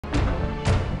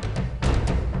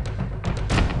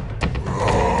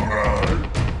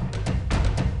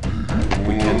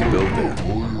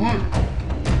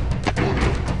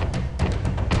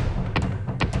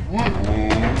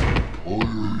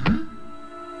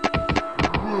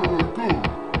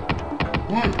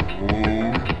Our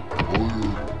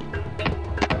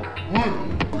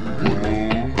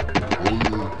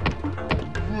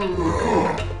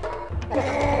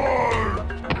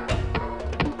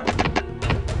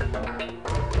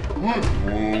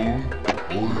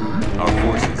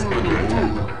forces under attack.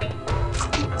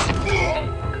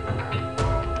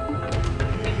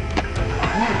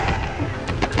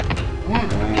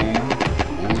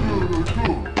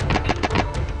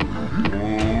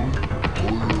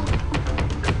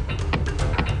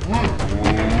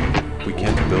 We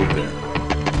can't build there.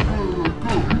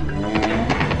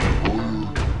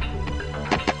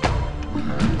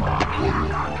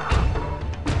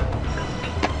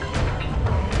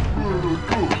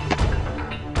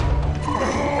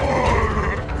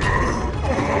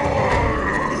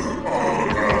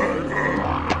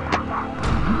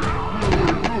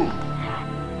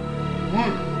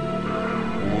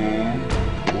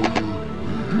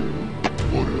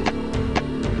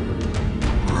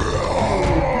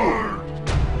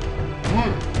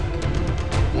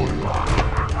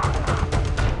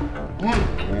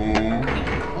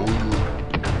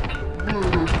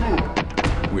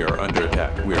 We are under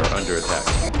attack. We are under attack.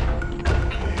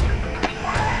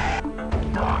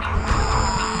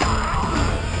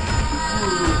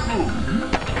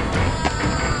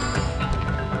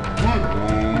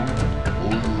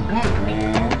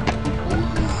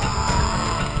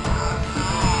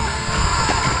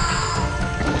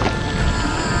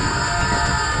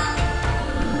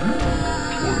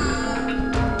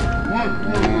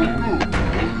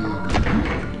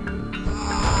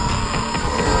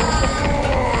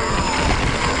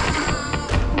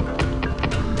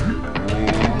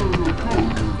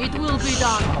 It will be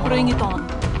done. Bring it on.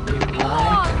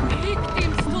 More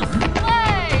victims to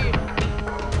slay!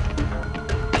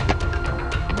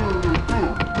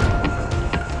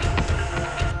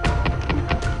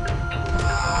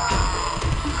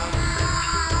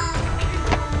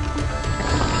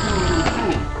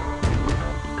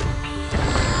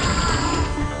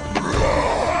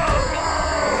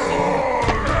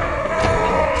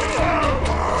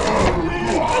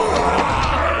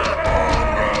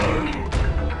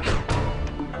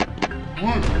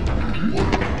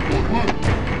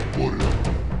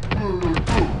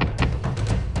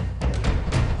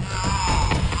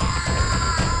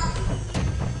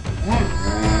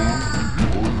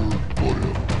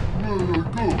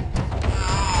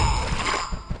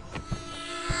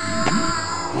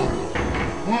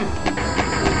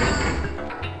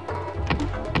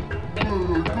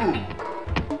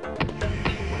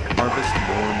 Harvest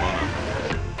more mana.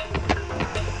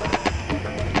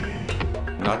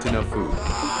 Not enough food.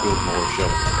 Build more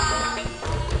shelter.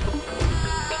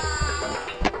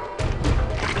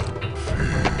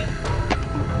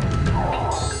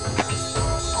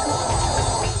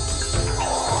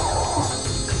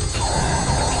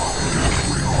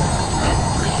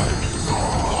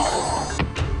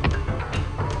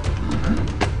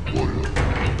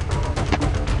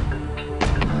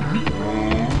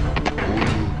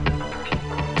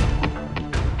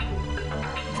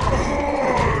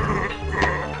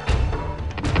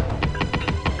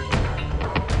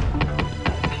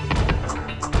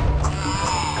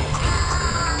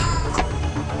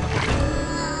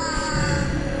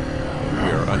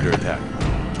 Under attack.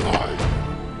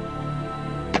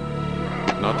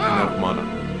 Not enough mana.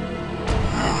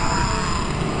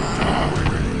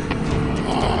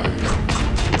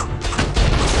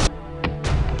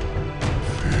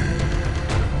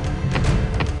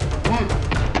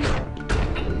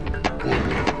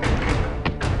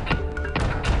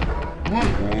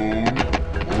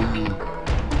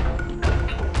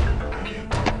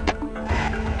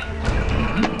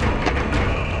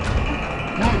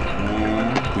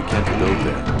 We can't build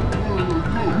there.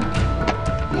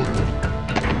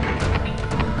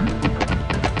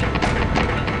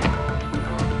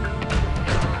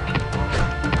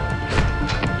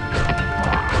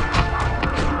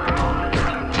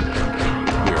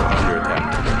 We are under attack.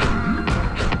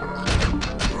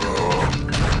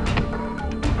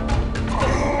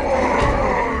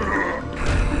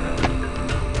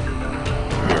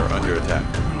 We are under attack.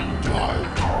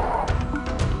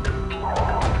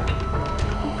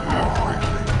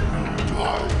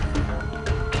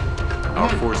 Our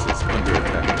forces under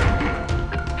attack.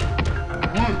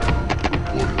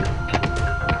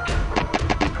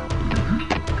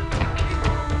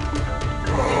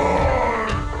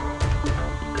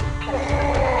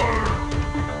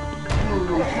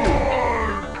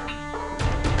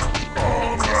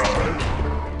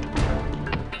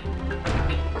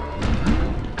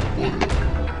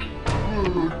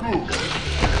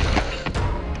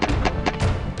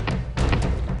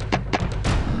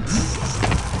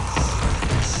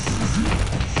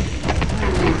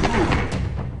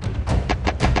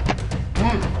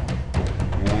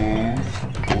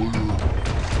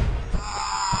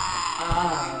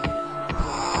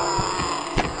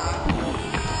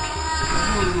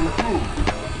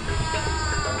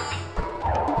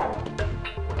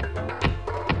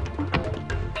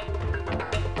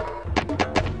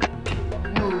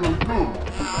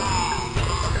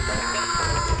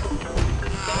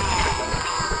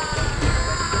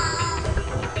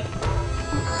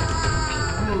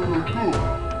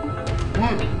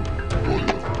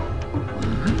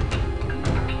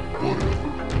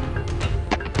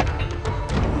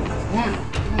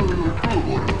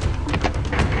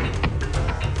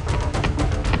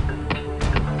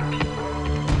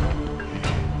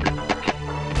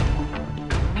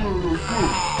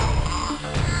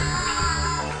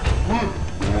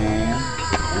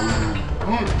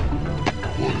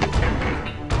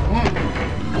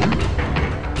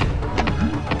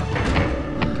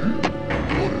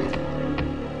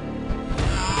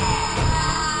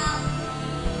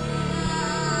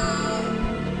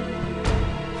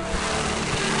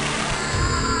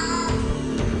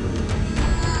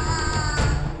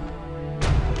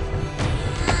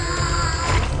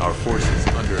 Our forces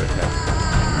under attack.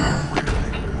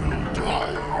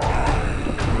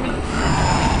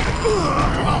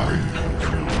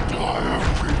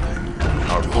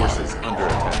 Our forces under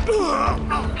attack.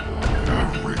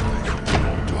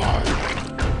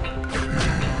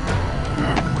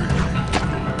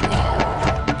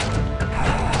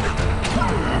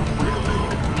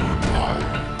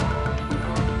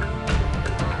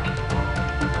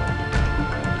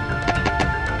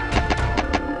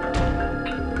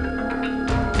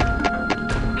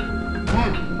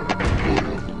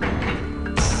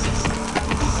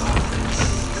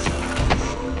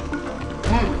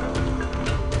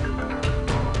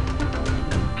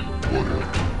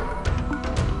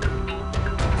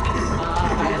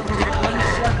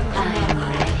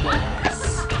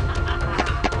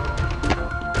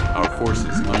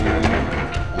 Forces under attack.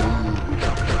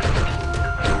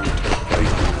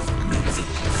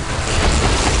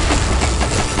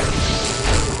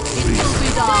 It will be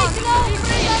done.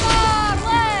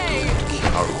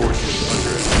 Our forces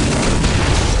under attack.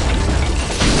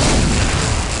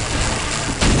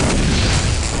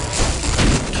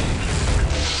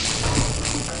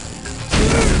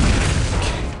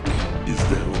 Is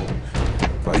that all?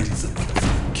 Fight is a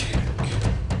king.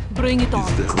 Bring it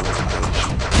on. Is that all?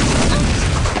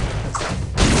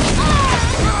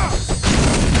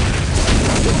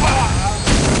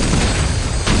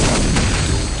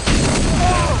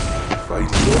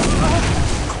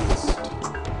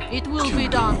 It will be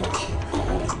done.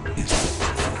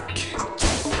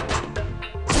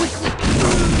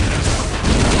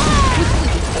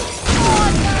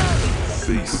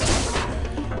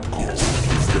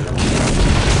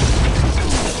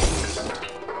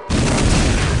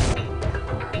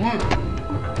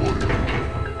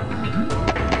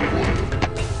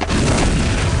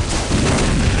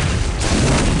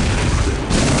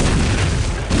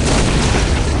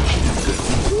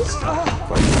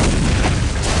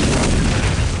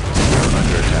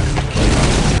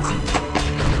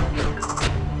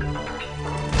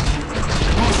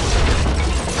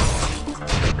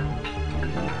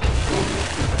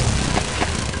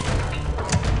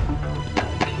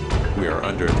 We are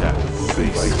under attack.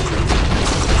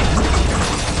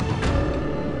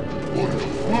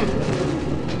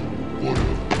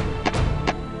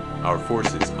 Our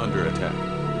forces under attack.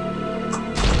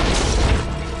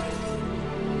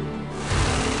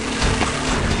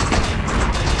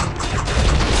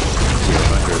 We are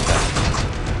under attack.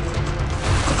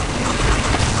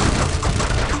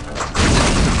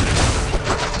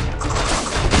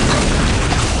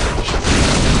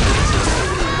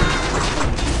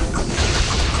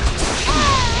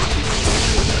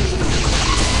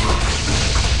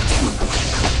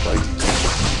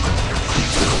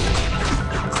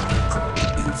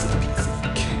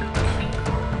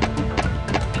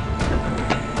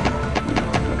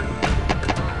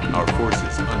 Our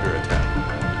forces under attack.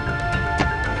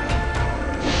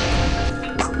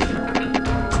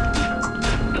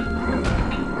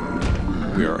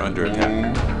 We are under attack.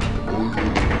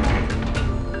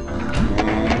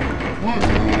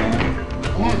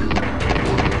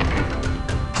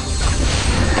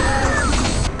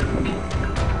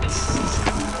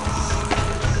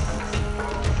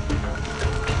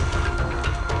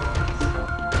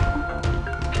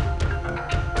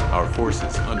 Our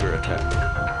forces under attack.